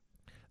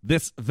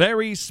This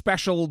very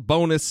special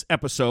bonus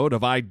episode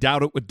of I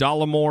Doubt It with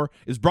Dollamore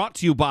is brought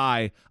to you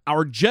by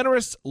our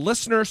generous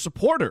listener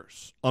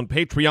supporters on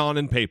Patreon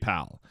and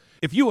PayPal.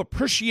 If you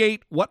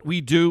appreciate what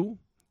we do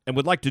and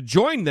would like to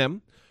join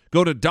them,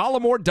 go to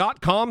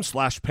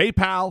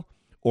dollamore.com/PayPal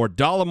or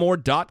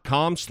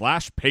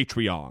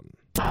dollamore.com/Patreon.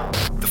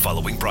 The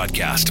following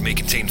broadcast may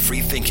contain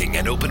free thinking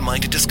and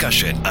open-minded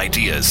discussion,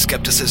 ideas,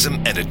 skepticism,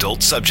 and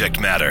adult subject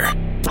matter.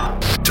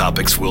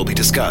 Topics will be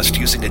discussed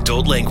using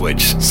adult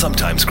language,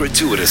 sometimes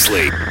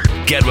gratuitously.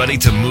 Get ready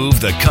to move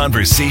the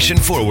conversation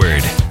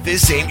forward.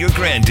 This ain't your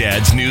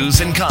granddad's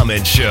news and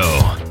comment show.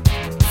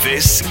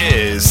 This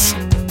is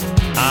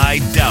I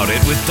Doubt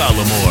It with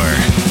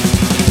Dollamore.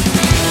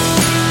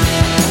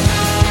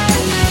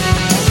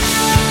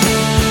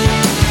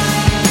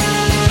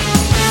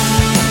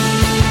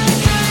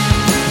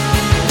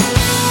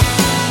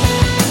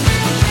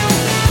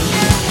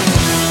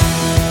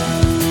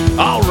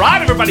 All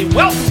right, everybody,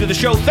 welcome to the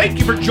show. Thank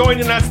you for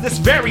joining us this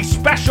very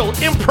special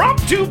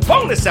impromptu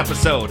bonus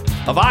episode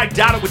of I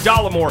Doubt It with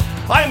Dollamore.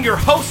 I am your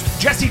host,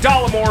 Jesse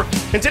Dollamore,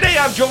 and today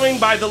I'm joined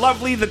by the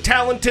lovely, the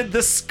talented,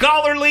 the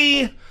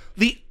scholarly,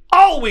 the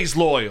always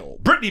loyal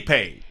Brittany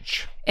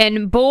Page.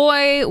 And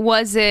boy,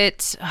 was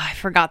it, I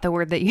forgot the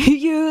word that you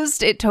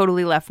used. It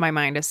totally left my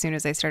mind as soon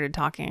as I started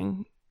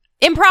talking.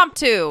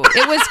 Impromptu.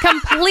 It was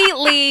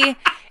completely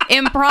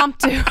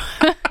impromptu.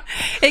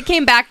 It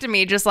came back to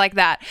me just like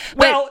that.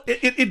 Well,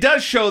 it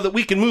does show that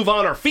we can move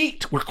on our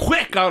feet. We're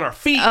quick on our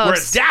feet.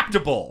 We're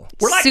adaptable.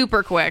 We're like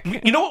super quick.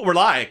 You know what we're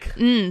like?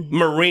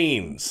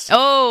 Marines.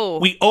 Oh.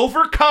 We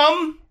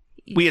overcome.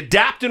 We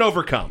adapt and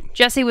overcome.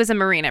 Jesse was a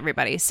Marine,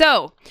 everybody.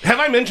 So, have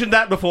I mentioned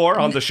that before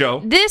on the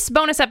show? This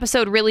bonus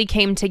episode really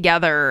came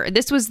together.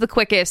 This was the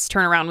quickest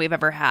turnaround we've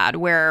ever had,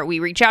 where we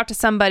reach out to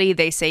somebody,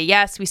 they say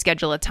yes, we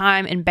schedule a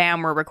time, and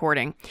bam, we're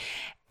recording.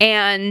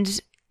 And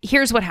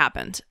here's what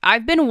happened.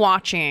 I've been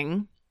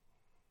watching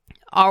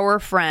our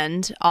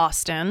friend,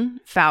 Austin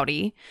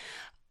Foudy,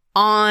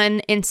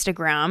 on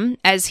Instagram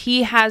as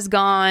he has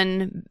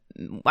gone,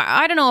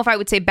 I don't know if I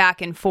would say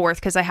back and forth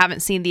because I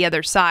haven't seen the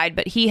other side,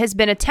 but he has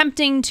been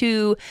attempting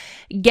to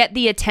get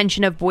the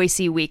attention of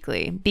Boise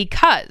Weekly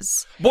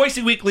because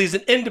Boise Weekly is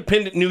an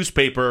independent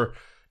newspaper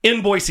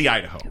in Boise,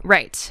 Idaho.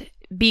 Right.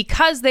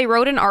 Because they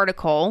wrote an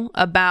article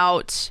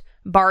about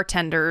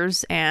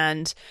bartenders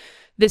and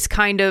this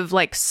kind of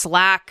like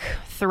Slack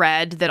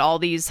thread that all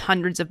these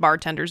hundreds of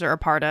bartenders are a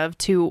part of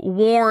to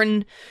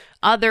warn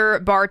other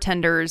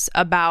bartenders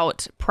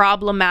about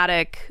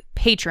problematic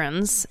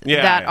patrons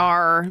that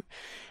are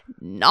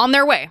on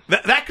their way.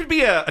 That could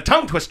be a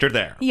tongue twister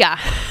there. Yeah.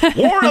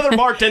 Warn other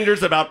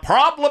bartenders about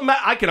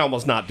I can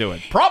almost not do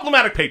it.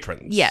 Problematic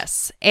patrons.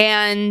 Yes.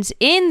 And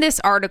in this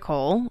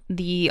article,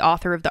 the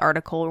author of the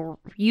article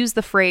used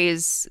the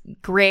phrase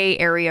gray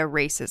area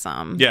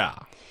racism. Yeah.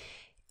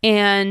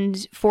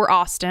 And for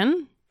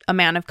Austin, a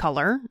man of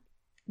color,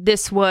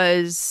 this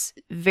was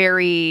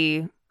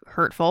very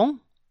hurtful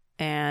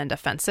and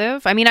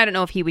offensive. I mean, I don't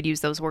know if he would use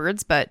those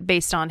words, but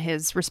based on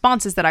his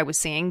responses that I was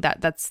seeing,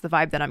 that's the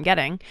vibe that I'm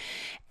getting.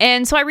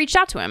 And so I reached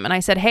out to him and I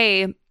said,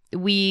 hey,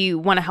 we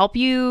want to help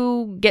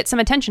you get some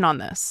attention on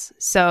this.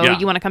 So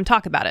you want to come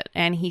talk about it?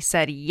 And he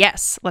said,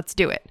 yes, let's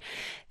do it.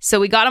 So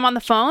we got him on the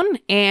phone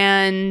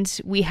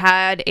and we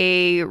had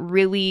a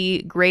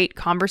really great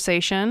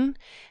conversation.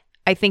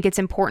 I think it's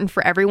important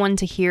for everyone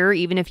to hear,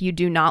 even if you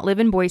do not live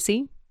in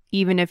Boise,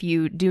 even if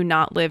you do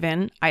not live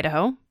in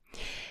Idaho,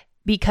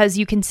 because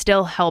you can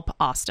still help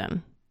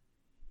Austin.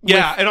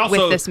 Yeah, and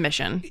also with this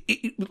mission.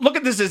 Look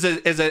at this as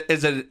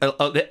an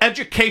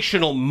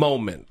educational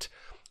moment,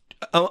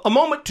 a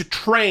moment to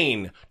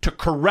train, to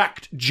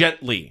correct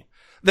gently.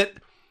 That,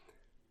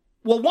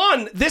 well,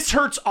 one, this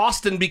hurts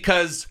Austin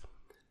because,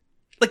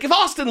 like, if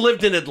Austin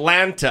lived in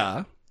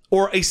Atlanta,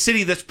 or a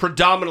city that's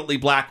predominantly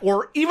black,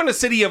 or even a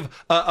city of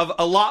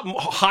a lot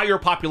higher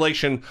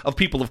population of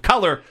people of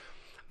color,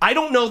 I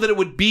don't know that it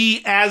would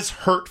be as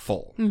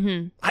hurtful.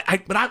 Mm-hmm.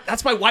 But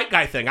that's my white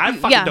guy thing. I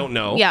fucking don't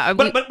know. Yeah,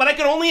 but I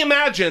can only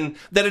imagine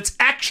that it's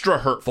extra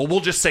hurtful. We'll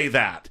just say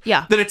that.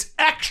 Yeah. That it's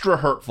extra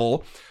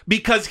hurtful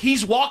because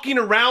he's walking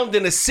around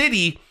in a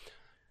city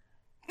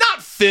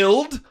not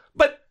filled,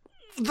 but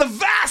the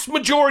vast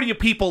majority of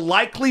people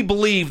likely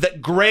believe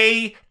that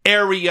gray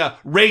area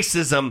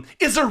racism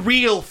is a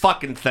real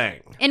fucking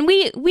thing. And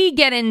we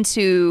get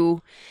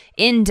into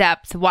in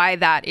depth why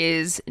that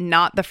is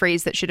not the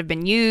phrase that should have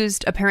been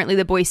used. Apparently,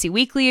 the Boise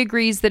Weekly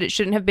agrees that it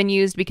shouldn't have been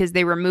used because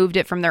they removed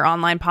it from their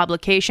online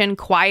publication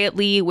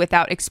quietly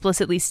without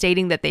explicitly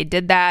stating that they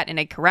did that in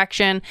a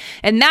correction.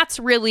 And that's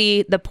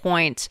really the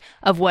point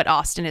of what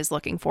Austin is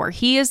looking for.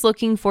 He is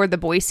looking for the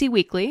Boise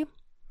Weekly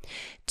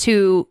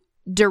to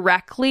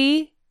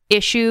directly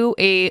issue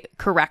a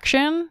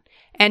correction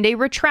and a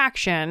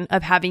retraction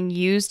of having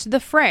used the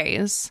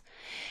phrase.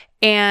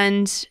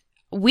 And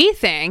we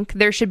think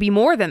there should be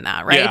more than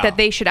that, right? Yeah. That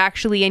they should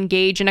actually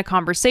engage in a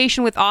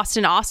conversation with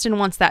Austin. Austin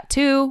wants that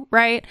too,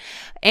 right?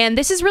 And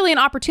this is really an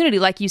opportunity,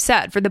 like you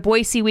said, for the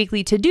Boise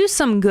Weekly to do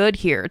some good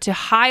here, to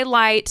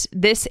highlight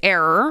this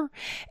error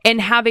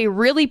and have a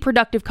really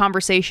productive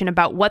conversation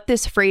about what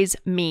this phrase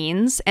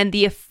means and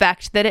the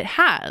effect that it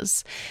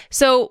has.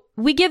 So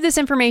we give this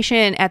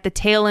information at the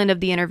tail end of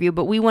the interview,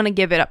 but we want to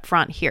give it up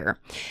front here.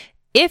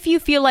 If you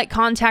feel like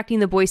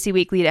contacting the Boise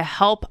Weekly to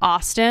help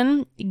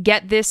Austin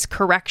get this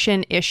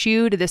correction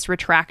issued, this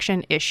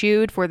retraction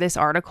issued for this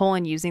article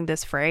and using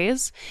this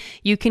phrase,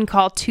 you can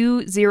call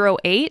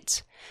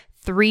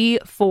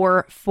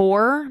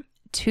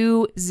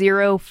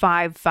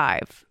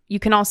 208-344-2055. You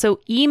can also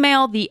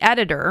email the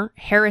editor,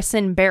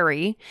 Harrison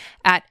Berry,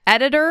 at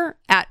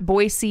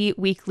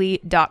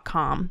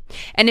editor@boiseweekly.com.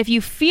 And if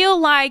you feel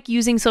like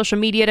using social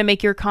media to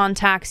make your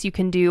contacts, you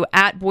can do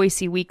at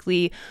Boise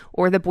Weekly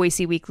or the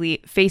Boise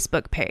Weekly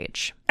Facebook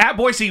page. At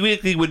Boise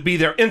Weekly would be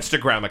their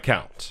Instagram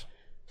account.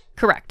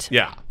 Correct.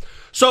 Yeah.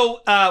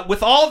 So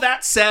with all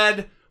that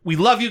said, we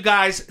love you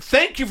guys.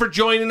 Thank you for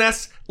joining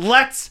us.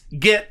 Let's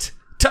get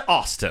to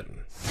Austin.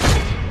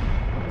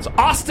 So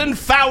Austin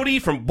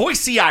Foudy from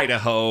Boise,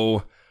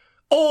 Idaho,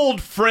 old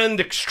friend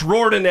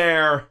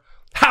extraordinaire.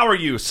 How are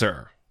you,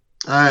 sir?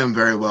 I am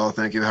very well,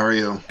 thank you. How are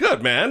you?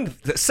 Good, man.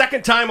 The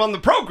second time on the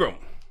program.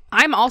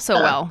 I'm also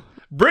well.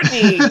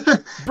 Brittany,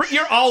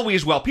 you're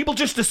always well. People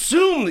just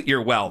assume that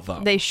you're well,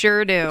 though. They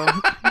sure do.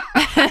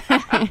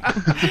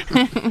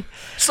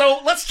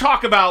 So let's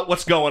talk about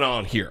what's going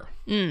on here,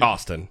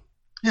 Austin.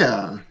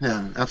 Yeah,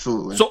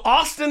 absolutely. So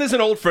Austin is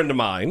an old friend of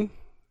mine.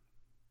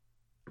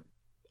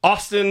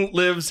 Austin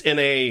lives in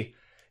a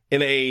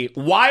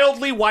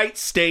wildly white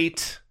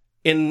state,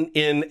 in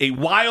a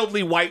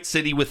wildly white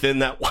city within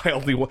that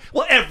wildly well,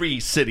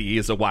 every city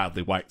is a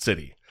wildly white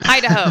city.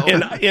 Idaho.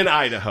 In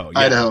Idaho. Yeah.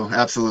 Idaho,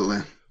 absolutely.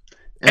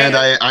 And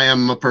I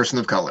am a person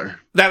of color.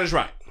 That is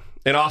right.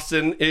 And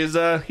Austin is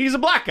he's a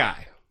black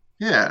guy.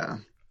 Yeah.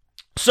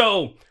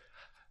 So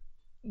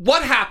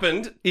what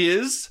happened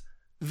is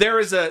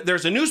there's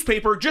a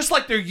newspaper, just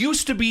like there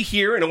used to be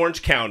here in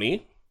Orange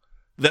County,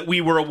 that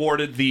we were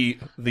awarded the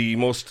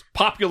most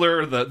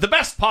popular, the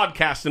best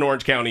podcast in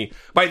Orange County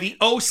by the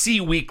OC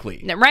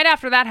Weekly. Right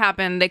after that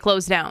happened, they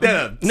closed down.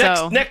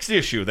 Yeah, next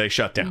issue they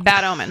shut down.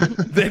 Bad omen.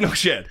 They no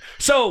shit.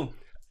 So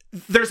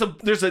there's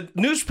a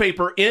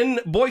newspaper in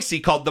Boise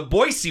called the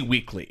Boise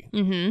Weekly,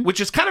 which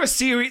is kind of a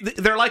series.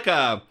 They're like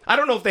I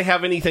don't know if they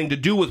have anything to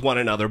do with one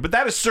another, but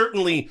that is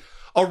certainly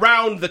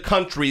around the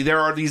country. There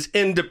are these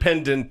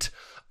independent,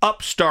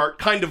 upstart,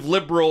 kind of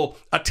liberal,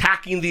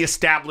 attacking the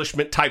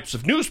establishment types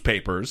of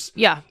newspapers.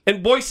 Yeah.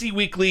 And Boise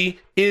Weekly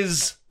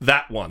is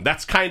that one.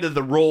 That's kind of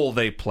the role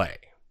they play.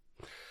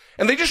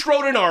 And they just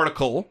wrote an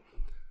article.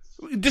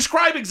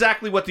 Describe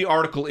exactly what the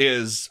article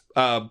is,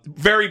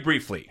 very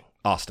briefly,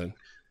 Austin.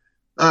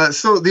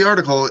 So the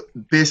article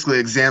basically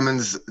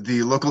examines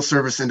the local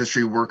service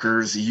industry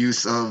workers'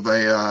 use of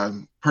a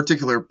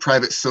particular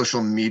private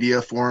social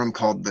media forum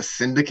called The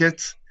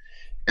Syndicate,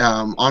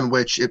 on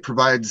which it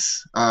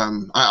provides,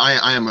 I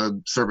am a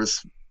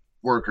service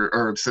worker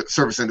or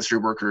service industry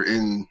worker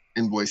in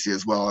Boise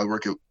as well. I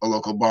work at a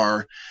local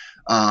bar,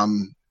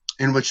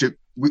 in which it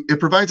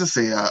provides us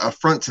a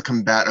front to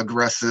combat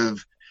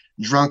aggressive,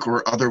 drunk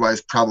or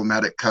otherwise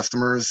problematic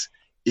customers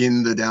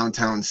in the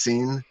downtown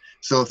scene.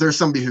 So if there's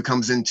somebody who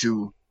comes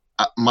into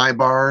my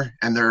bar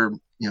and they're,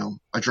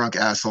 a drunk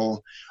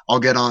asshole, I'll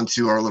get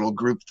onto our little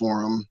group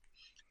forum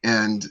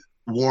and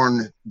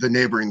warn the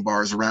neighboring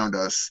bars around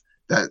us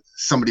that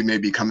somebody may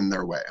be coming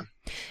their way.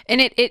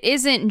 And it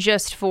isn't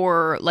just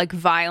for like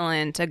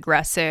violent,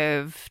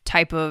 aggressive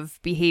type of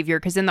behavior,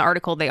 because in the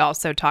article they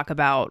also talk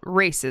about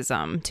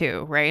racism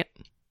too, right?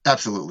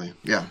 Absolutely,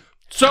 yeah.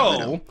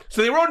 So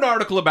they wrote an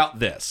article about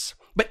this.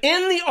 But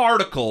in the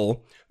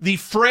article, the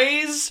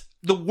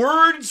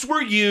words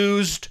were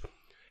used,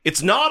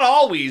 it's not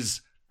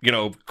always,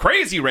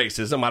 crazy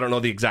racism. I don't know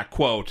the exact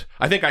quote.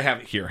 I think I have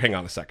it here. Hang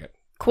on a second.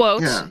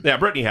 Quote. Yeah,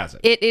 Brittany has it.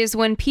 It is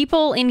when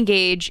people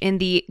engage in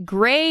the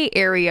gray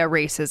area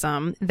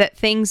racism that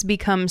things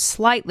become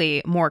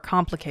slightly more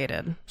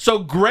complicated. So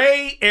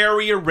gray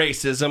area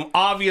racism,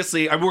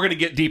 obviously, we're going to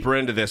get deeper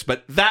into this,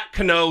 but that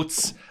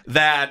connotes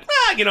that,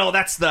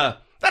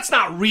 that's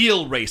not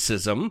real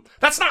racism.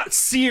 That's not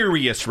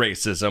serious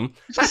racism.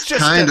 That's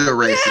just kind of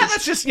racist. Yeah,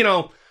 that's just,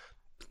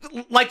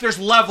 like there's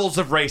levels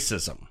of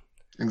racism.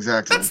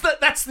 Exactly.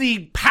 That's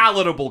the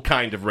palatable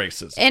kind of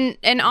racism.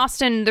 And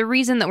Austin, the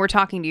reason that we're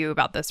talking to you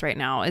about this right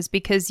now is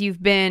because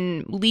you've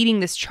been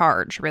leading this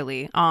charge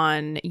really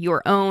on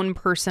your own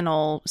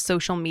personal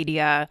social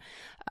media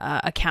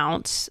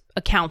accounts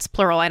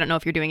plural. I don't know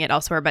if you're doing it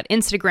elsewhere, but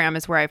Instagram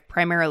is where I've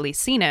primarily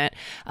seen it.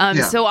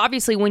 So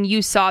obviously when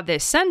you saw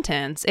this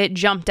sentence, it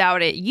jumped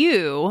out at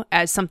you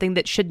as something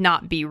that should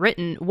not be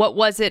written. What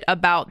was it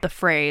about the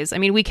phrase? I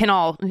mean, we can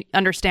all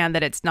understand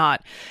that it's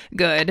not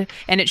good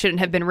and it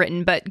shouldn't have been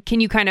written, but can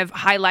you kind of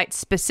highlight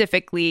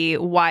specifically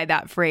why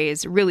that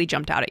phrase really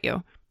jumped out at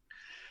you?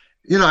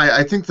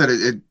 I think that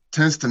it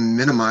tends to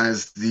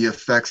minimize the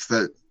effects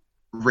that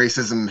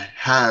racism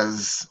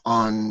has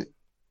on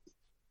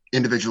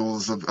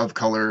individuals of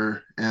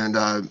color and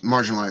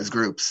marginalized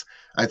groups.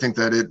 I think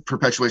that it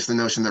perpetuates the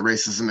notion that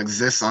racism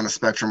exists on a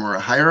spectrum or a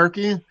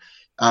hierarchy.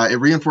 It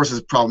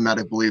reinforces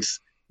problematic beliefs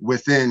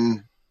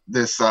within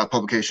this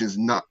publication's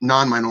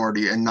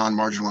non-minority and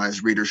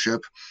non-marginalized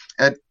readership.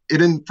 It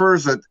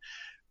infers that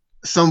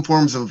some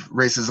forms of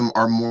racism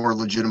are more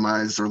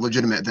legitimized or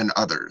legitimate than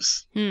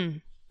others.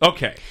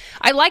 Okay.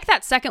 I like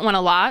that second one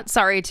a lot.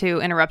 Sorry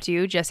to interrupt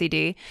you, Jesse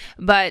D.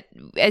 But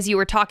as you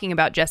were talking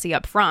about, Jesse,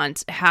 up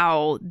front,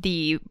 how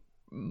the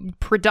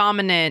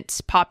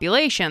predominant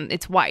population,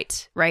 it's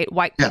white, right?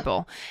 White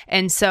people.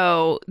 And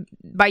so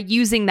by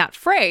using that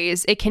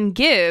phrase, it can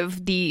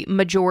give the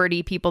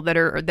majority people that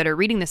are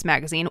reading this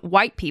magazine,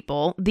 white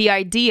people, the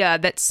idea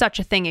that such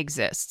a thing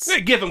exists.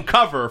 They give them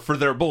cover for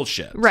their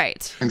bullshit.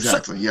 Right.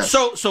 Exactly, yes.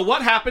 So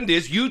what happened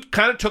is you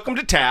kind of took them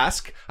to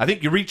task. I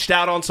think you reached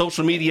out on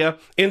social media,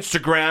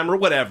 Instagram or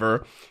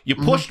whatever. You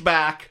pushed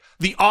back.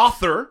 The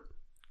author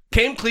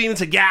came clean and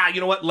said, yeah, you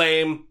know what,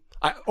 lame.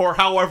 Or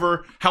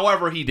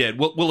however he did.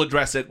 We'll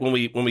address it when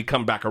we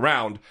come back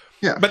around.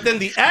 Yeah. But then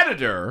the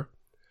editor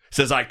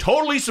says, I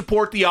totally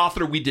support the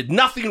author. We did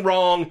nothing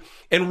wrong,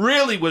 and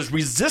really was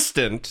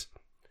resistant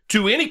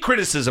to any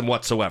criticism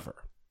whatsoever.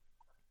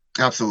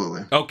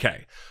 Absolutely.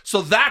 Okay.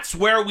 So that's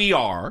where we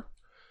are.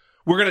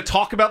 We're going to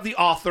talk about the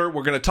author.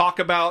 We're going to talk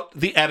about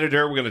the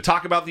editor. We're going to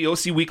talk about the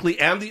OC Weekly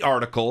and the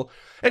article.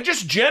 And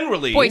just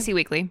generally... Boise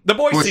Weekly. The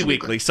Boise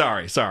Weekly.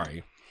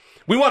 Sorry.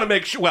 We want to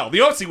make sure... Well, the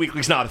OC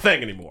Weekly's not a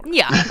thing anymore.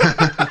 Yeah.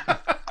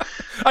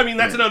 I mean,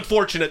 that's an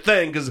unfortunate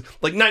thing because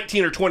like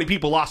 19 or 20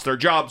 people lost their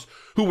jobs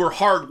who were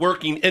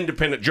hardworking,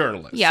 independent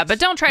journalists. Yeah, but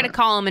don't try to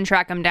call them and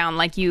track them down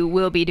like you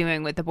will be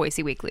doing with the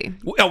Boise Weekly.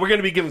 Well, we're going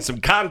to be giving some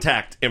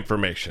contact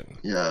information.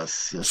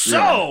 Yes.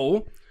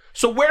 So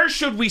where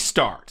should we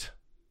start?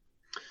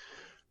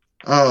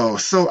 Oh,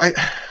 so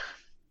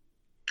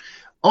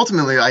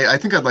ultimately, I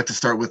think I'd like to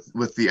start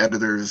with the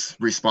editor's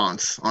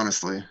response,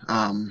 honestly.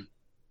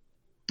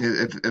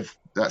 If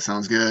that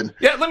sounds good.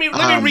 Yeah, let me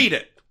read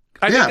it.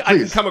 I think I can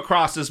please. come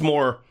across as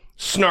more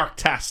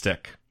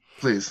snarktastic.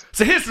 Please.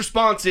 So his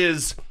response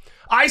is,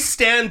 I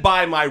stand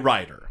by my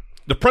writer.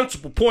 The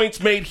principal points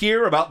made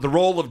here about the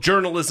role of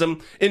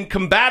journalism in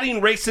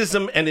combating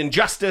racism and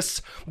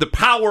injustice, the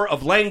power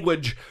of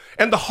language,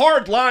 and the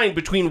hard line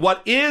between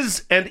what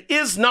is and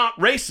is not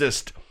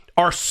racist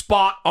are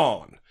spot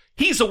on.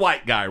 He's a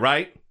white guy,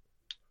 right?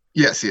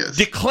 Yes, he is.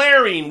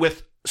 Declaring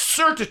with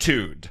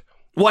certitude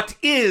what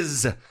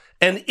is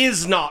and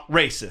is not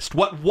racist,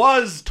 what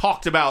was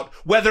talked about,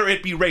 whether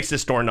it be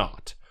racist or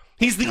not.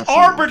 He's the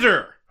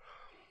arbiter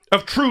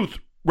of truth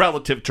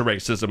relative to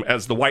racism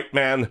as the white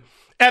man,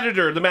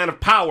 editor, the man of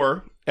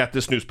power at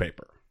this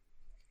newspaper.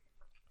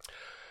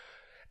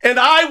 And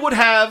I would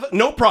have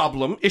no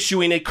problem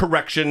issuing a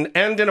correction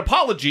and an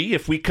apology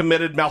if we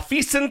committed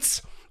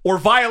malfeasance or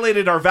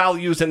violated our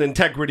values and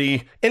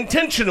integrity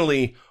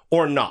intentionally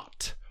or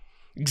not.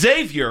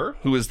 Xavier,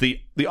 who is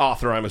the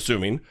author, I'm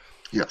assuming,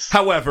 yes,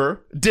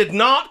 however, did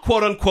not,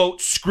 quote unquote,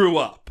 screw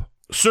up.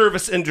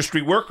 Service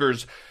industry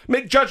workers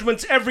make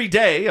judgments every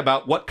day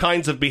about what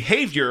kinds of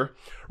behavior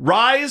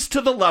rise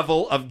to the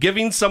level of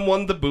giving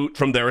someone the boot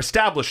from their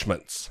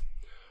establishments.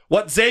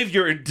 What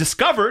Xavier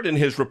discovered in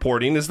his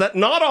reporting is that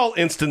not all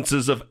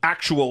instances of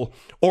actual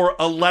or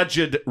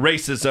alleged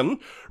racism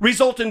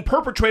result in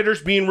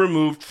perpetrators being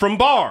removed from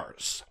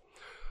bars.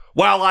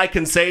 While I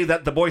can say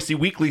that the Boise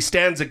Weekly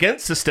stands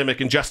against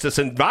systemic injustice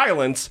and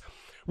violence,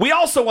 we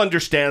also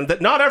understand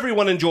that not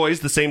everyone enjoys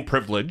the same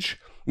privilege,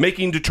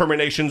 making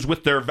determinations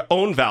with their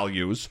own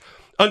values,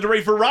 under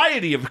a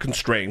variety of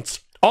constraints,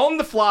 on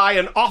the fly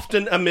and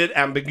often amid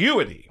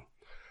ambiguity.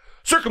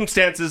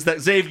 Circumstances that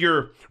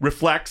Xavier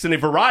reflects in a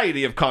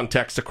variety of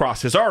contexts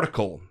across his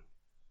article.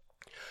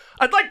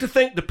 I'd like to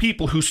thank the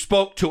people who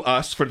spoke to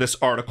us for this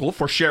article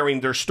for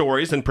sharing their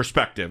stories and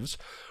perspectives.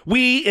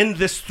 We, in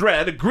this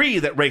thread, agree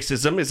that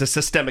racism is a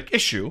systemic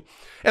issue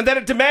and that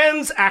it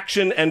demands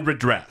action and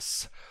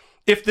redress.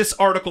 If this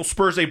article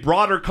spurs a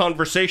broader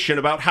conversation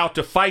about how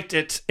to fight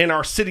it in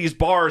our city's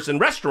bars and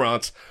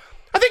restaurants,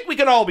 I think we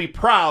can all be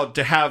proud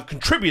to have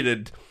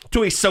contributed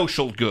to a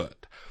social good.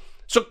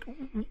 So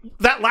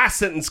that last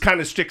sentence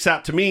kind of sticks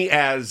out to me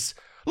as,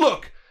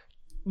 look,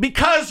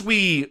 because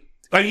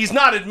he's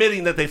not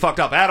admitting that they fucked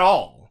up at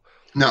all.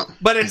 No,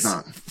 but he's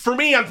not. For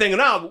me, I'm thinking,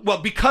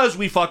 because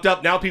we fucked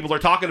up, now people are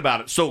talking about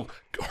it. So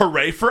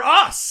hooray for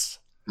us.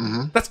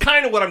 Mm-hmm. That's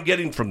kind of what I'm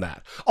getting from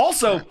that.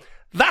 Also,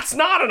 that's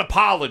not an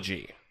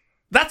apology.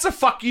 That's a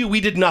fuck you. We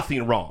did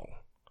nothing wrong.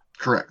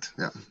 Correct.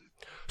 Yeah.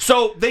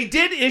 So they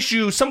did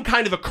issue some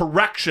kind of a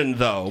correction,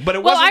 though, but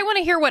it wasn't... Well, I want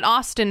to hear what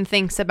Austin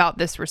thinks about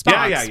this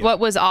response. Yeah. What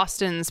was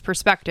Austin's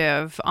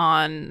perspective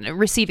on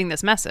receiving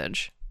this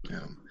message?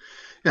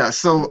 Yeah.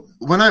 So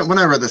when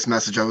I read this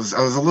message, I was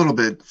a little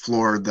bit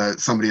floored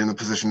that somebody in the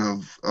position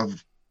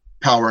of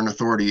power and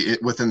authority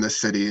within this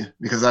city,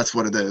 because that's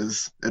what it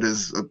is. It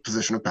is a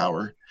position of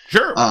power.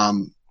 Sure.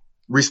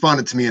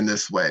 Responded to me in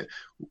this way.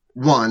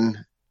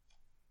 One,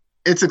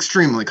 it's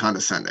extremely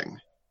condescending.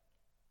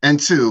 And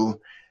two,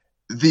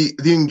 the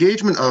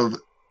engagement of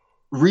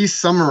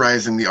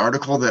re-summarizing the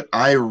article that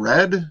I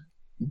read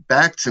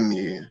back to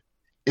me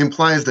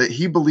implies that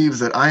he believes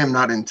that I am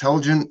not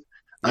intelligent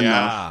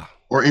enough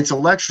or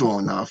intellectual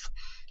enough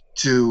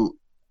to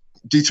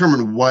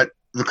determine what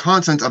the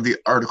content of the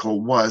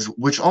article was,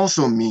 which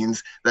also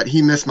means that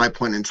he missed my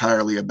point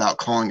entirely about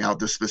calling out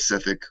the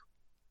specific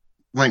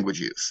language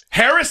use.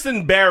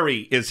 Harrison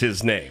Berry is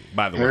his name,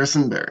 by the way.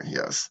 Harrison Berry,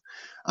 yes.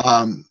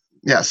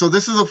 Yeah, so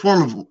this is a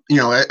form of, you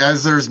know,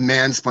 as there's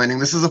mansplaining,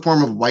 this is a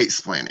form of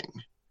white-splaining,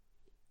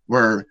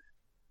 where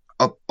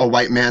a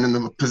white man in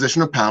the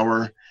position of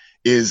power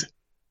is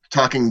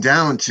talking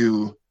down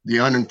to the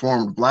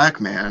uninformed black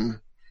man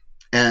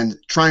and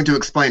trying to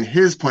explain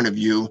his point of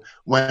view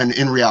when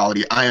in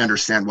reality I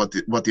understand what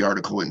the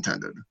article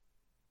intended.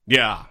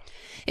 Yeah.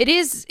 It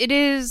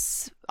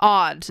is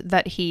odd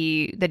that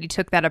he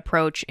took that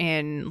approach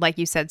in, like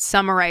you said,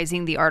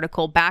 summarizing the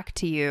article back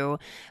to you,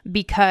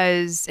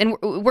 because, and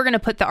we're going to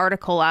put the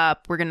article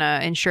up. We're going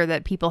to ensure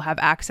that people have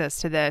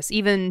access to this,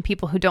 even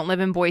people who don't live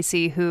in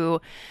Boise,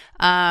 who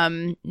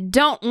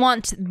don't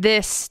want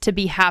this to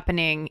be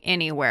happening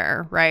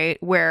anywhere, right?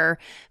 Where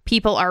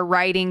people are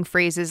writing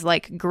phrases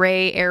like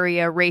gray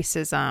area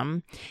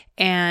racism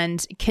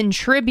and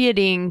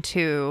contributing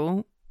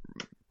to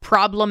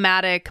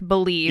problematic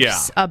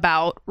beliefs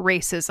about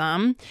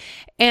racism.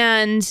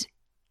 And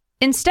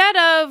instead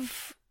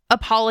of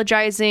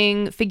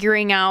apologizing,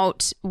 figuring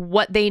out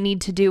what they need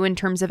to do in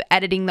terms of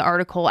editing the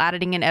article,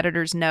 adding an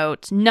editor's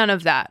note, none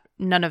of that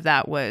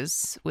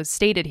was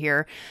stated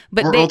here.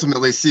 But we're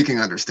ultimately seeking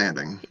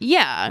understanding.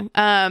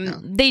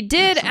 They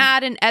did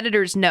add an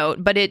editor's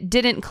note, but it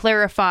didn't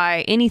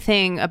clarify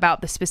anything about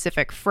the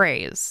specific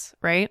phrase,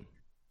 right?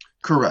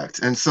 Correct.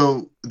 And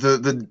so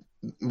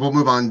we'll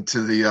move on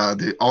to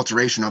the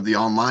alteration of the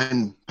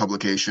online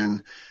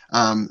publication.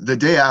 The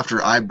day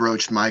after I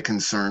broached my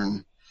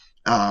concern,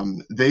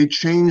 they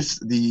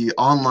changed the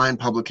online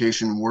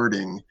publication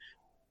wording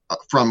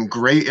from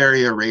gray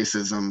area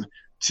racism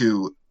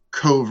to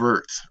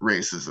covert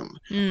racism,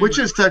 which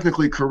is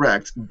technically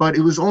correct, but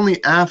it was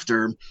only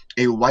after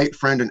a white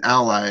friend and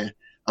ally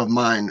of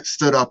mine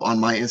stood up on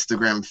my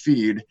Instagram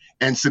feed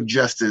and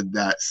suggested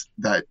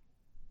that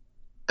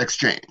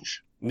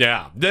exchange.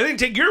 Yeah. They didn't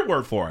take your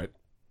word for it.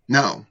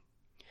 No.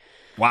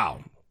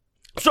 Wow.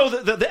 So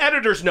the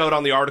editor's note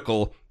on the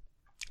article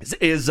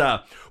is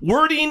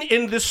wording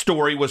in this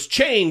story was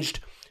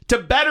changed to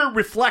better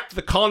reflect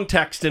the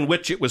context in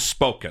which it was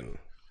spoken.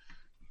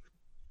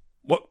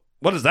 What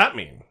does that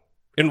mean?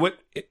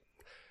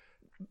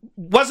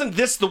 Wasn't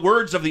this the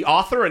words of the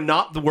author and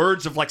not the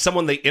words of like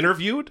someone they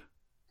interviewed?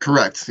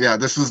 Correct. Yeah,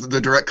 this was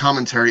the direct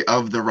commentary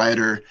of the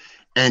writer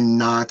and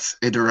not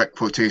a direct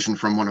quotation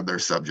from one of their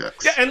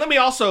subjects. Yeah, and let me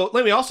also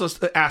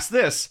ask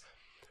this.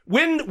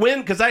 When,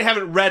 because I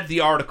haven't read the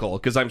article,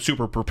 because I'm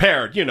super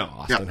prepared, you know,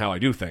 Austin, how I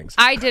do things.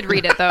 I did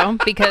read it, though,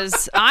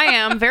 because I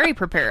am very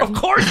prepared. Of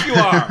course you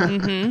are.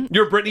 Mm-hmm.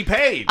 You're Brittany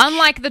Page.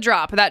 Unlike the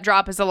drop. That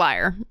drop is a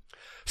liar.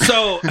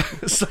 So,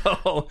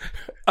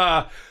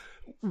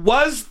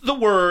 were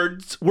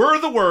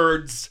the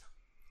words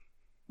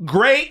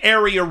gray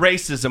area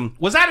racism,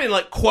 was that in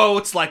like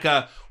quotes, like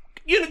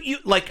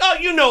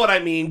you know what I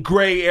mean,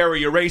 gray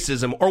area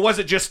racism, or was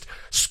it just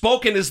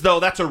spoken as though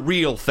that's a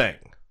real thing?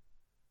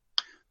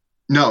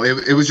 No,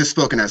 it was just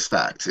spoken as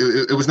fact.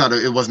 It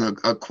wasn't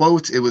a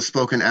quote. It was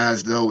spoken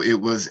as though it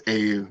was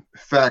a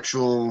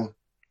factual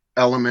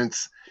element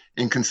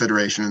in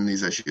consideration in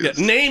these issues. Yeah,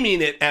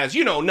 naming it as,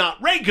 not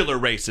regular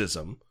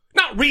racism,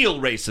 not real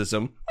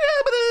racism,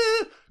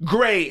 but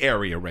gray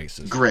area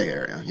racism. Gray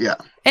area, yeah.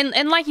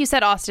 And like you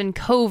said, Austin,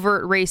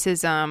 covert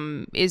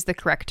racism is the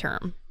correct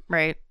term,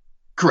 right?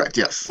 Correct,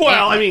 yes.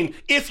 Well, I mean,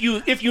 if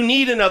you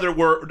need another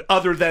word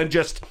other than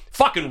just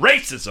fucking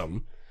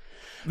racism,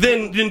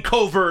 then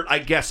covert, I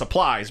guess,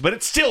 applies, but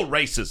it's still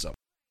racism.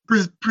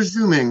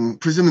 Presuming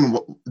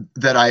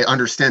that I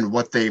understand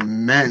what they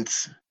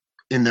meant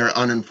in their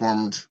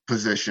uninformed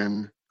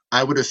position,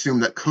 I would assume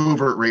that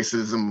covert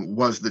racism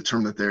was the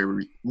term that they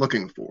were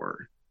looking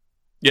for.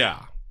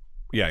 Yeah.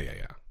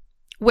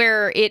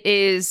 Where it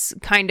is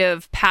kind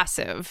of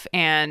passive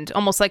and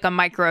almost like a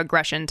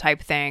microaggression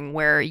type thing,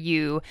 where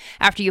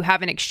after you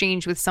have an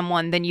exchange with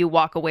someone, then you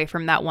walk away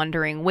from that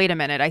wondering, wait a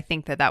minute, I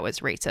think that was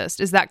racist.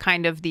 Is that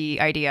kind of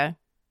the idea?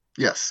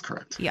 Yes,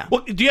 correct. Yeah.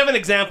 Well, do you have an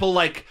example,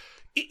 like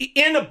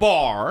in a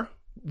bar,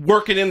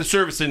 working in the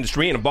service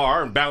industry, in a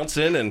bar and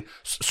bouncing and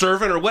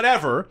serving or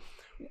whatever,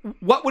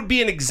 what would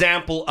be an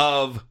example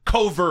of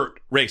covert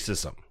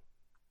racism?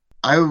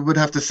 I would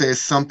have to say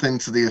something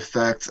to the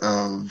effect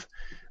of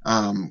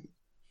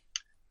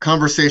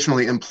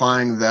conversationally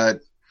implying that,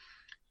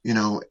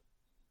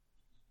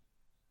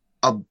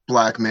 a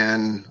black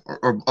man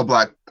or a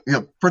black,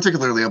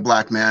 particularly a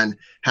black man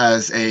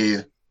has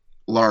a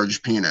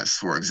large penis,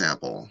 for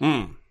example.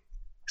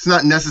 It's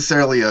not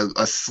necessarily a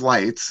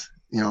slight,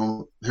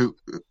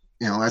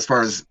 as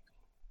far as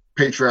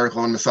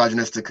patriarchal and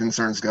misogynistic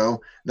concerns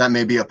go, that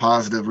may be a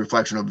positive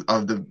reflection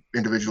of the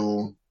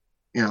individual,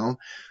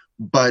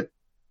 but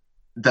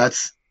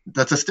that's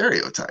that's a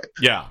stereotype.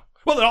 Yeah.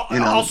 Well,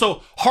 it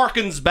also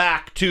harkens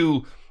back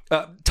to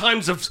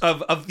times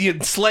of the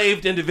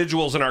enslaved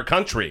individuals in our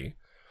country.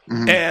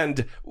 Mm-hmm.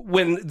 And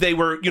when they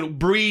were,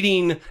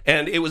 breeding,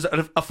 and it was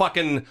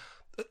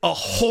a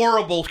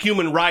horrible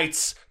human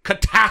rights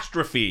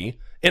catastrophe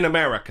in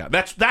America.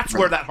 That's right.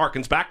 Where that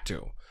harkens back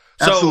to.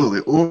 So, absolutely.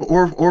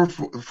 Or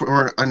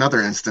for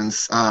another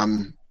instance,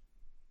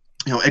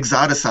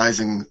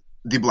 exoticizing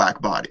the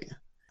Black body.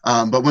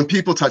 But when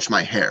people touch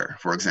my hair,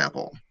 for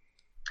example,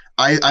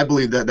 I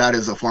believe that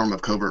is a form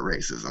of covert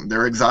racism.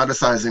 They're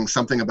exoticizing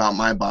something about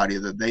my body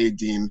that they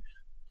deem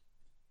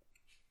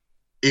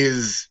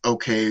is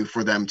okay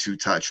for them to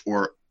touch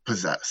or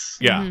possess.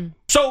 Yeah. Mm-hmm.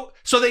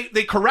 So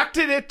they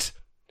corrected it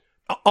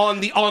on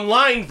the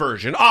online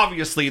version.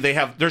 Obviously,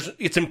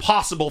 it's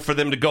impossible for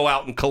them to go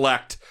out and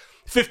collect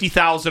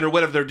 50,000 or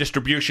whatever their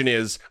distribution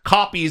is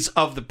copies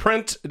of the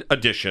print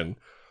edition.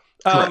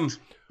 Correct.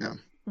 Yeah.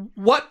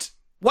 What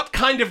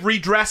kind of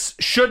redress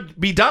should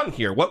be done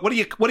here? What are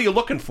you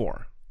looking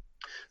for?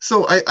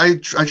 So I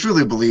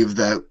truly believe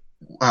that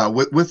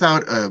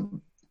without a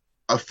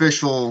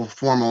official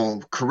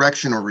formal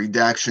correction or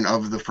redaction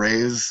of the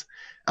phrase,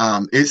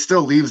 it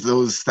still leaves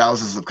those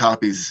thousands of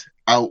copies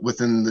out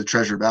within the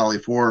Treasure Valley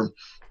for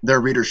their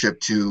readership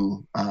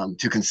to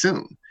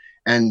consume.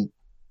 And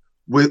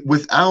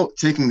without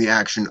taking the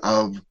action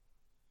of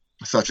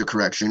such a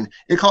correction,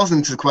 it calls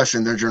into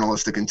question their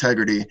journalistic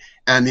integrity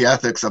and the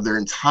ethics of their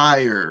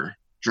entire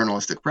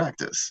journalistic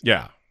practice.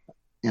 Yeah.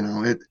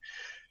 Well,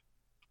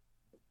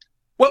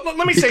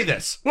 let me say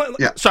this.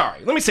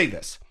 Sorry, let me say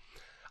this.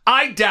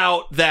 I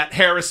doubt that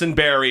Harrison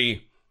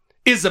Berry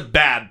is a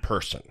bad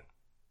person.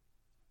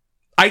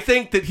 I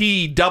think that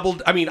he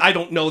doubled. I mean, I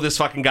don't know this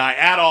fucking guy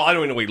at all. I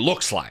don't even know what he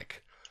looks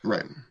like.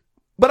 Right.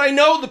 But I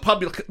know the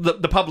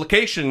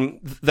publication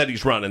that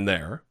he's running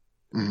there.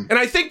 Mm-hmm. And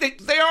I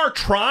think they are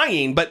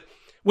trying, but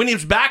when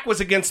his back was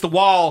against the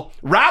wall,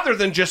 rather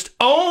than just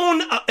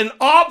own an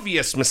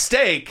obvious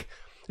mistake,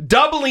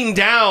 doubling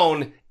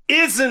down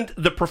isn't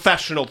the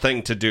professional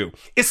thing to do,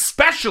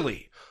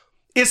 especially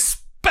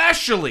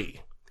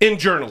in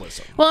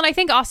journalism. Well, and I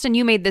think, Austin,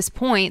 you made this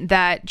point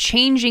that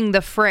changing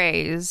the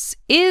phrase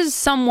is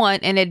somewhat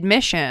an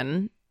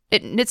admission.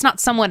 It's not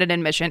somewhat an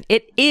admission.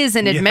 It is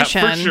an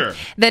admission for sure.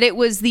 That it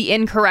was the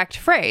incorrect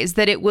phrase,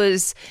 that it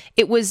was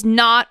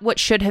not what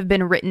should have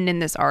been written in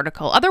this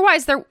article.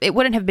 Otherwise, it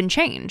wouldn't have been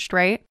changed,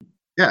 right?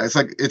 Yeah, it's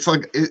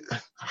like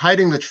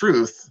hiding the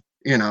truth,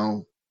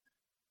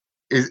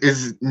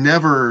 is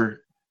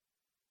never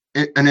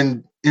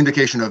an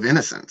indication of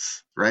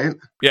innocence, right?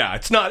 Yeah,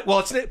 it's not.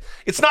 Well,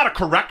 it's not a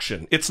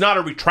correction. It's not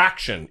a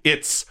retraction.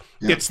 It's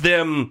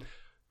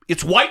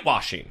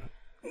whitewashing.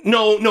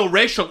 No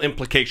racial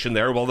implication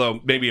there,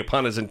 although maybe a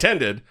pun is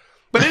intended.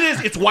 But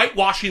it's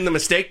whitewashing the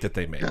mistake that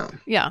they made.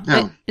 Yeah.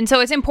 And so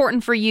it's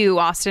important for you,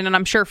 Austin, and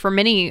I'm sure for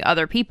many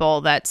other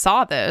people that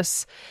saw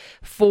this,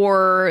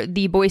 for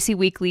the Boise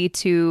Weekly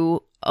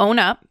to own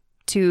up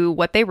to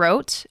what they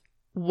wrote,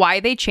 why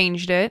they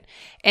changed it,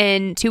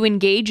 and to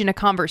engage in a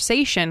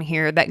conversation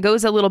here that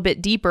goes a little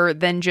bit deeper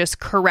than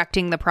just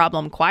correcting the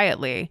problem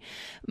quietly.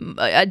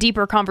 A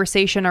deeper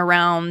conversation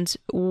around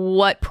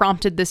what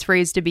prompted this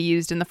phrase to be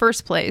used in the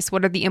first place.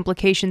 What are the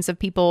implications of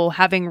people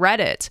having read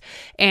it?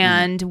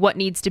 And what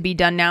needs to be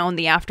done now in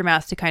the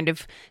aftermath to kind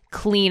of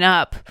clean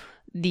up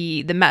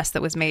the mess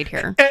that was made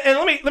here. And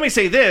let me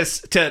say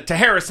this to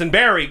Harrison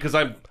Berry, because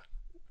I'm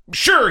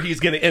sure he's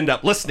going to end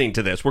up listening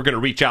to this. We're going to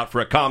reach out for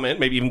a comment,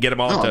 maybe even get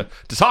him on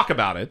to talk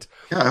about it.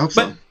 Yeah, I hope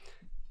so.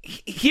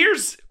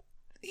 He's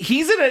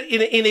in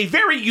a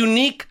very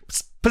unique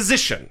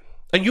position,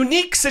 a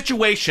unique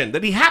situation,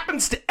 that he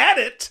happens to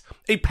edit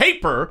a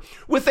paper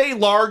with a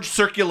large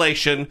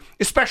circulation,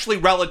 especially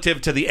relative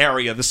to the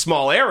area, the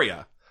small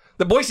area.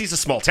 The Boise's a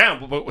small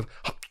town with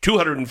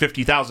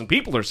 250,000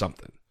 people or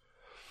something.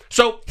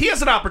 So he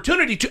has an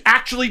opportunity to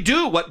actually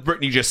do what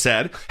Brittany just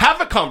said,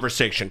 have a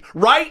conversation,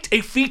 write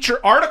a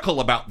feature article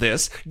about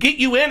this, get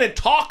you in and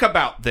talk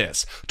about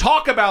this,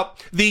 talk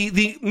about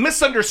the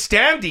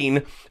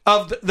misunderstanding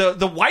of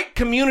the white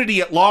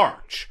community at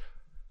large.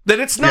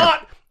 That it's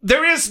not,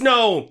 there is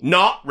no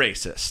not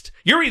racist.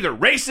 You're either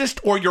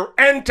racist or you're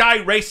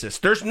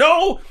anti-racist. There's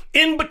no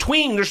in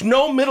between. There's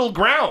no middle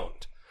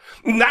ground.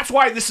 And that's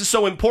why this is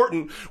so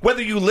important,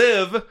 whether you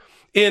live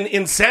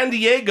in San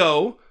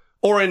Diego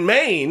or in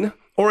Maine,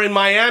 or in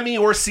Miami,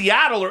 or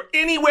Seattle, or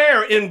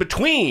anywhere in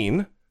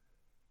between.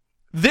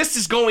 This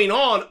is going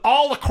on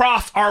all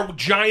across our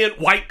giant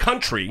white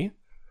country,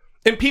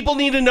 and people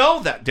need to know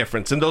that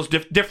difference and those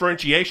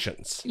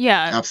differentiations.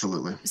 Yeah.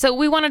 Absolutely. So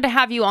we wanted to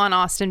have you on,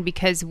 Austin,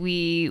 because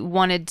we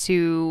wanted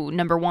to,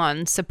 number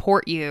one,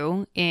 support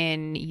you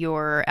in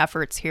your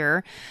efforts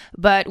here,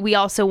 but we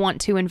also want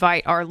to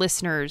invite our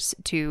listeners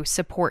to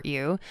support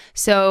you.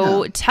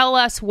 So tell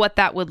us what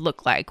that would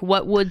look like.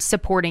 What would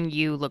supporting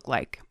you look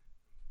like?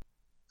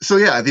 So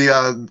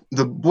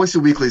the Boise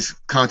Weekly's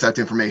contact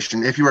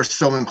information, if you are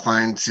so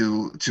inclined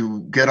to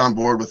get on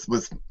board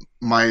with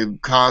my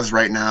cause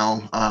right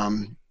now,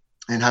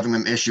 and having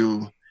them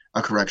issue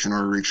a correction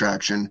or a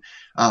retraction,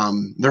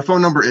 Their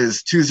phone number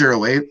is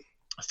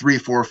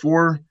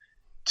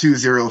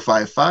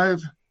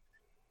 208-344-2055.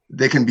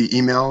 They can be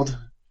emailed,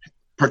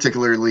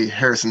 particularly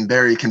Harrison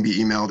Berry can be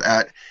emailed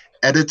at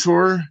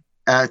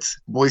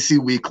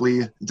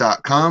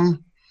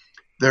editor@boiseweekly.com.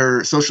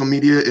 Their social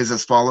media is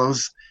as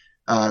follows.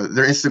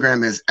 Their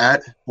Instagram is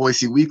at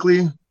Boise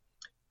Weekly,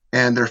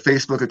 and their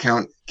Facebook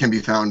account can be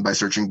found by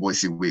searching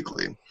Boise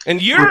Weekly.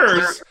 And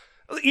yours,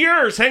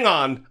 hang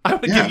on. I'm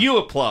going to give you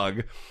a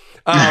plug.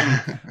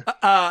 And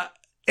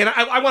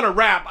I want to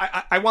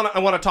wrap. I want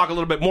to talk a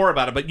little bit more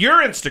about it, but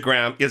your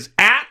Instagram is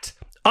at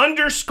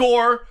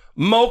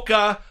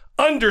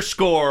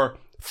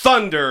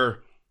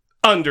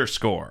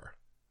 _mocha_thunder_.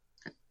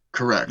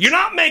 Correct. You're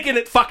not making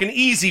it fucking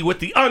easy with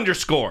the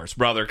underscores,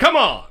 brother. Come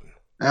on.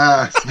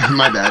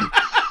 My bad.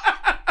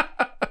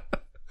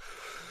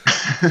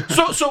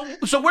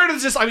 So where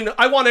does this? I mean,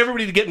 I want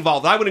everybody to get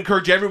involved. I would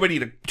encourage everybody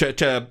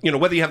to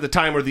whether you have the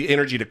time or the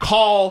energy to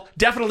call,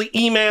 definitely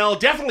email,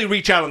 definitely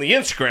reach out on the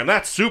Instagram.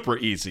 That's super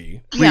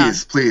easy.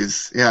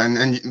 Please, yeah,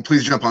 and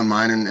please jump on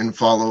mine and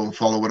follow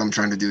what I'm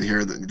trying to do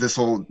here.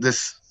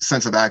 This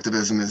sense of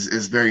activism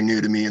is very new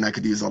to me, and I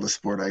could use all the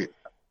support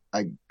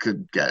I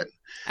could get.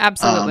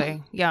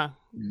 Absolutely, yeah.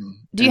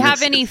 Do you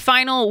have any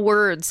final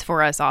words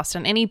for us,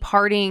 Austin? Any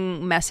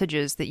parting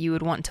messages that you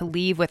would want to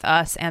leave with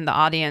us and the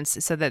audience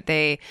so that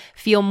they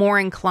feel more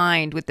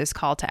inclined with this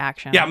call to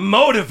action? Yeah,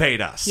 motivate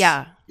us.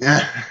 Yeah,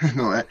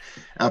 no,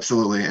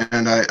 absolutely.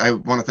 And I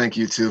want to thank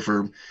you too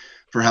for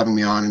having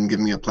me on and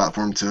giving me a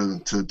platform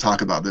to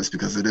talk about this,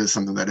 because it is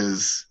something that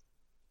is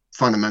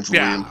fundamentally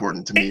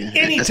important to me,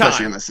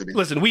 especially in the city.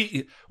 Listen,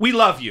 we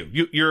love you.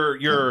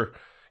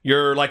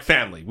 You're like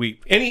family.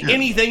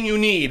 Anything you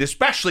need,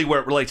 especially where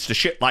it relates to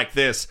shit like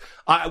this.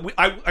 I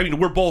mean,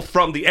 we're both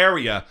from the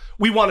area.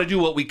 We want to do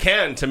what we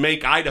can to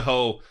make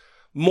Idaho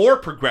more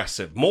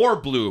progressive, more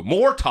blue,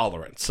 more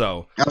tolerant.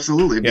 So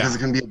absolutely, because it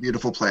can be a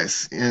beautiful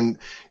place. And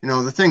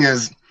the thing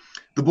is,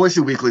 the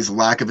Boise Weekly's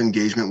lack of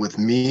engagement with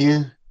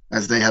me,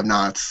 as they have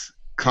not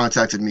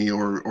contacted me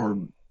or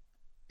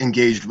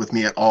engaged with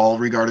me at all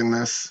regarding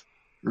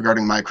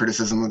my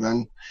criticism of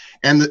them,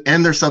 and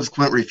their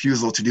subsequent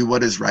refusal to do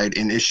what is right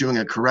in issuing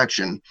a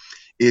correction,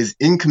 is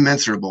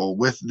incommensurable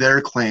with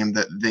their claim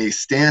that they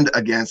stand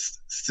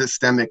against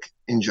systemic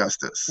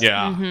injustice.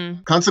 Yeah.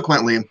 Mm-hmm.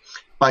 Consequently,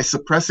 by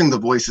suppressing the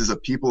voices of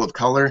people of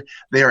color,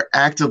 they are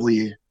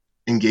actively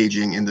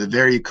engaging in the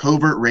very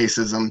covert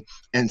racism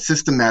and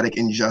systematic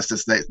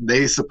injustice that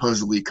they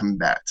supposedly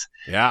combat.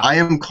 Yeah. I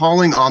am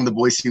calling on the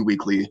Boise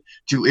Weekly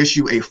to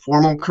issue a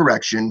formal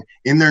correction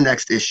in their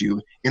next issue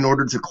in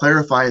order to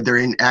clarify their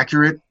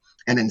inaccurate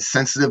and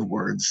insensitive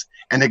words,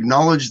 and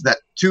acknowledge that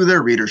to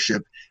their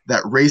readership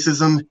that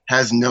racism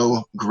has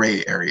no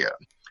gray area.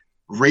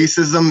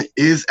 Racism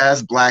is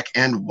as black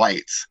and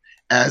white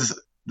as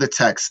the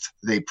text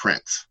they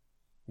print.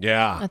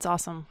 Yeah. That's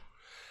awesome.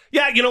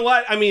 Yeah, you know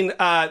what? I mean,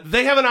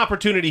 they have an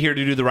opportunity here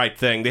to do the right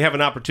thing. They have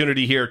an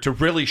opportunity here to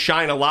really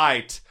shine a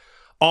light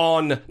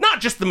on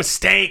not just the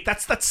mistake.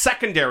 That's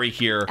secondary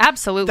here.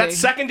 Absolutely. That's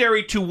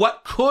secondary to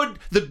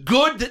the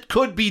good that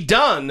could be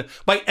done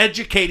by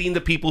educating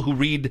the people who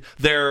read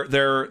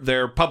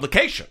their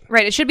publication.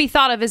 Right. It should be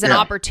thought of as an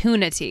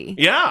opportunity.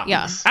 Yeah.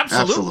 Yeah.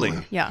 Absolutely.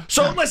 Yeah.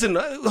 So listen,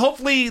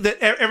 hopefully that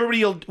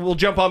everybody will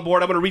jump on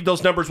board. I'm going to read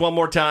those numbers one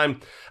more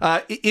time.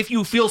 If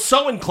you feel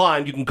so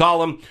inclined, you can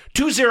call them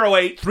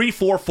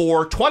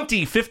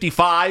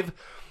 208-344-2055.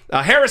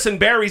 Harrison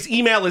Berry's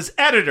email is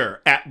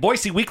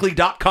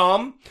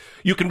editor@boiseweekly.com.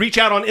 You can reach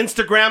out on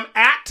Instagram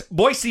at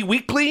Boise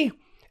Weekly,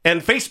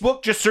 and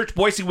Facebook, just search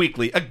Boise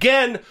Weekly.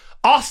 Again,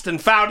 Austin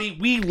Foudy,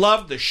 we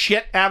love the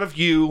shit out of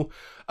you.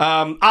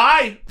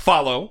 I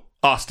follow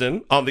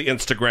Austin on the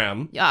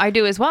Instagram. Yeah, I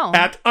do as well.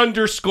 At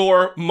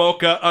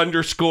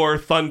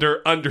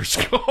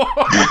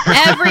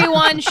 _mocha_thunder_.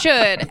 Everyone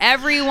should.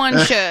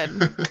 Everyone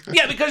should.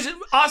 Yeah, because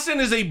Austin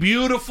is a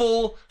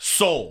beautiful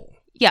soul.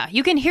 Yeah,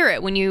 you can hear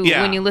it when you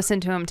listen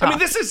to him talk. I mean,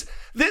 this is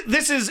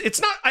it's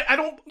not,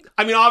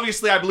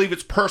 obviously I believe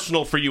it's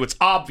personal for you. It's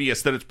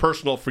obvious that it's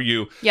personal for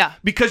you. Yeah.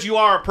 Because you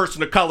are a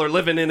person of color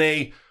living in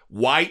a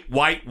white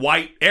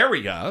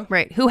area.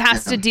 Right. Who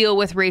has to deal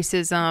with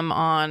racism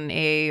on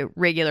a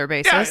regular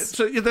basis. Yeah,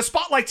 so the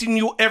spotlight's in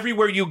you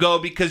everywhere you go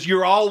because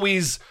you're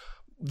always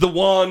the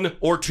one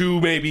or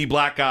two maybe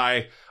black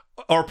guy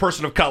or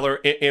person of color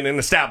in an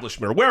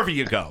establishment or wherever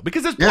you go.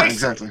 Because it's Boise.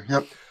 Exactly.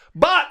 Yep.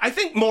 But I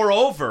think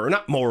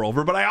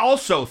but I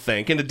also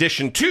think in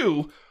addition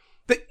to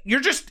that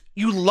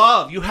you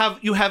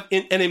have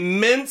an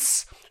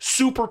immense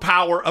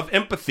superpower of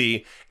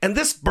empathy, and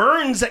this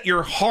burns at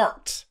your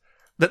heart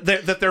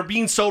that they're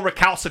being so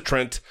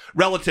recalcitrant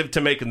relative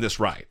to making this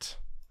right.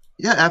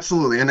 Yeah,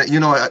 absolutely. And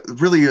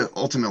really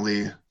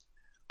ultimately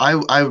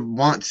I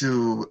want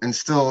to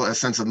instill a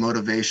sense of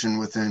motivation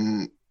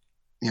within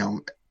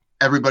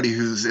everybody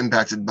who's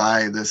impacted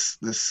by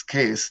this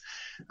case,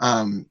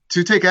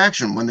 to take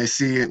action when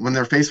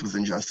they're faced with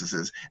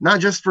injustices, not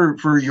just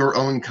for your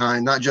own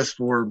kind, not just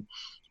for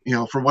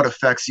what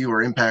affects you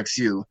or impacts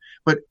you,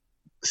 but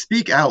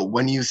speak out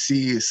when you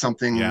see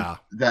something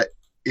that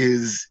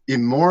is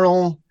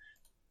immoral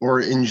or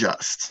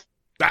unjust.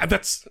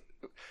 That's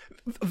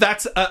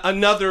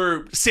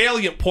another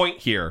salient point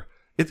here.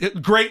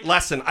 Great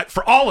lesson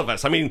for all of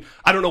us. I mean,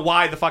 I don't know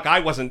why the fuck I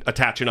wasn't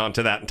attaching on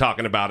to that and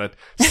talking about it.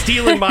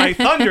 Stealing my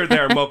thunder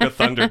there, Mocha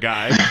Thunder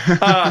guy.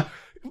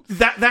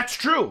 That's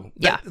true.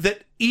 Yeah.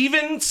 That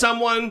even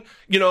someone,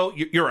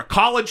 you're a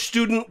college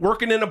student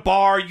working in a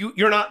bar,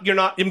 you're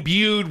not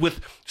imbued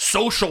with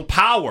social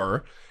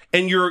power,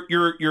 and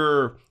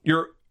you're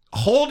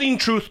holding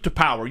truth to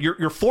power.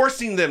 You're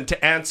forcing them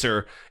to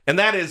answer, and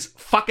that is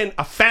fucking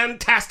a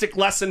fantastic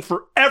lesson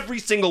for every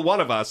single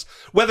one of us,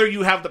 whether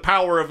you have the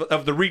power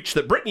of the reach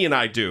that Brittany and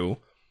I do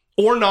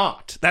or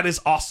not. That is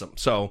awesome.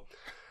 So,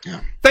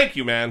 Thank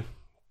you, man.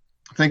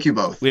 Thank you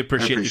both. We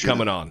appreciate you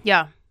coming on.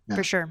 Yeah,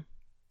 for sure.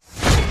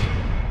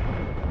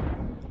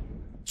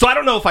 So I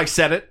don't know if I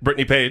said it,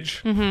 Brittany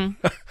Page.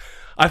 Mm-hmm.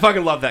 I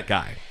fucking love that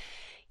guy.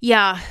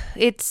 Yeah,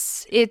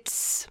 it's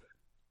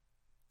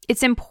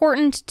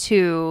important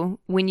to,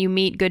 when you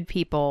meet good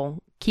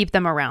people, keep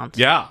them around.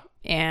 Yeah.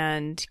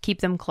 And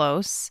keep them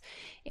close.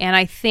 And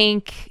I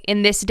think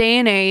in this day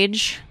and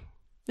age,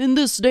 I'm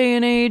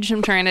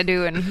trying to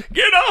do and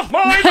get off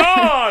my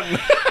lawn.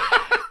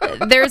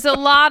 There's a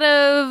lot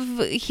of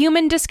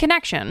human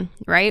disconnection,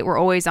 right? We're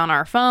always on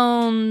our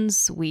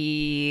phones.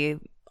 We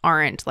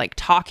aren't like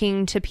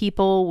talking to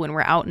people when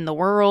we're out in the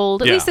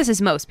world. At least this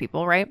is most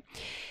people, right?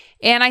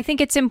 And I think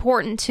it's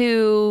important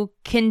to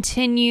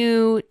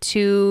continue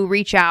to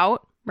reach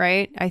out,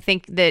 right? I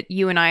think that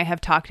you and I have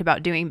talked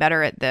about doing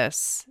better at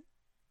this.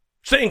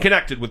 Staying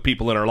connected with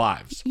people in our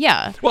lives.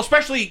 Yeah. Well,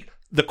 especially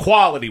the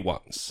quality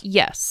ones.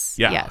 Yes.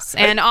 Yeah. Yes.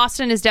 And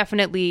Austin is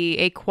definitely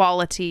a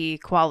quality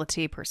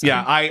person.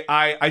 Yeah,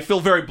 I feel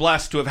very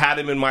blessed to have had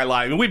him in my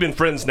life. And we've been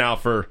friends now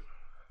for,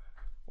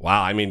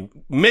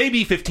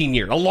 maybe 15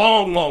 years, a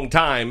long, long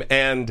time.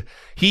 And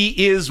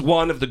he is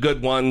one of the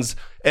good ones,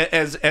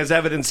 as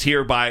evidenced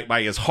here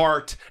by his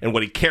heart and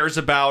what he cares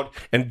about,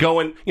 and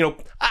going,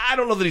 I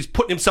don't know that he's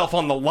putting himself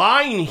on the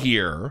line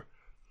here,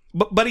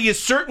 but he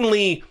is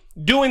certainly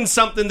doing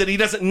something that he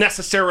doesn't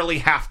necessarily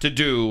have to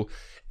do,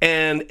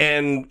 and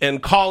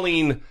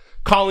calling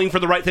for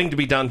the right thing to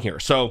be done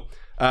here. So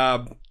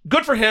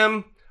good for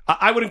him.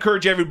 I would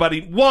encourage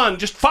everybody, one,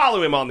 just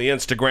follow him on the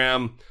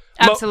Instagram.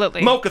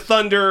 Absolutely. Mocha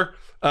Thunder,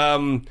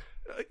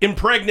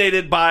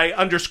 impregnated by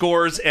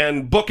underscores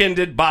and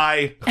bookended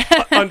by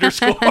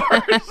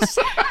underscores.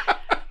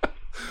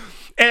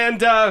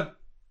 And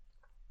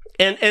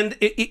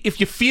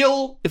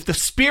if the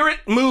spirit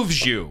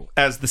moves you,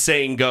 as the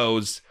saying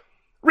goes,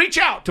 reach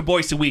out to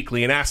Boise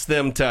Weekly and ask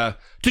them to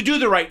do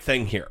the right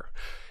thing here.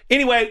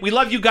 Anyway, we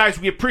love you guys.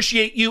 We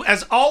appreciate you.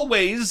 As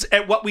always,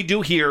 at what we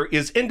do here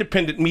is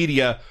independent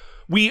media.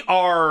 We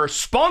are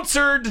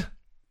sponsored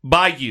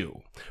by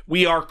you.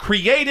 We are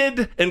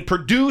created and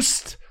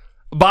produced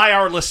by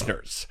our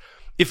listeners.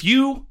 If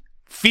you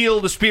feel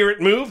the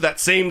spirit move, that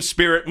same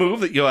spirit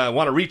move that you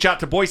want to reach out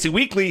to Boise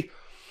Weekly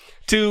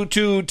to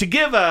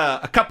give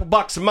a couple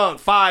bucks a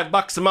month,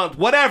 $5 a month,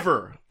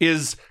 whatever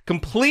is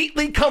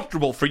completely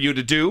comfortable for you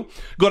to do,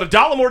 go to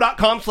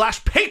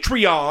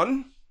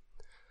dollamore.com/Patreon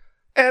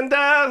and,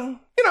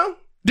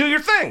 do your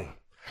thing.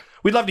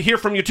 We'd love to hear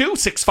from you too.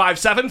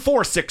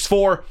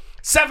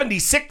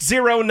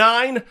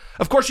 657-464-7609.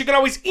 Of course, you can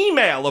always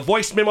email a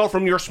voice memo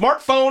from your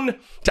smartphone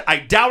to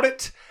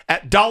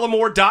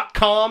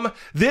idoubt@dollamore.com.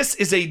 This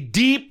is a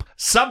deep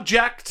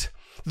subject,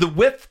 the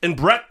width and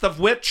breadth of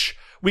which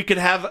we could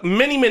have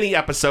many, many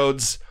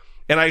episodes,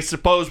 and I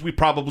suppose we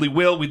probably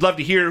will. We'd love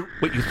to hear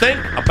what you think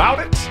about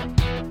it.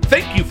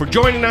 Thank you for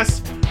joining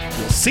us.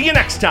 We'll see you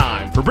next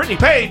time. For Brittany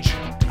Page,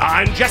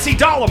 I'm Jesse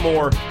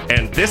Dollamore,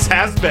 and this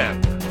has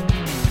been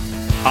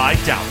I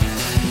Doubt It.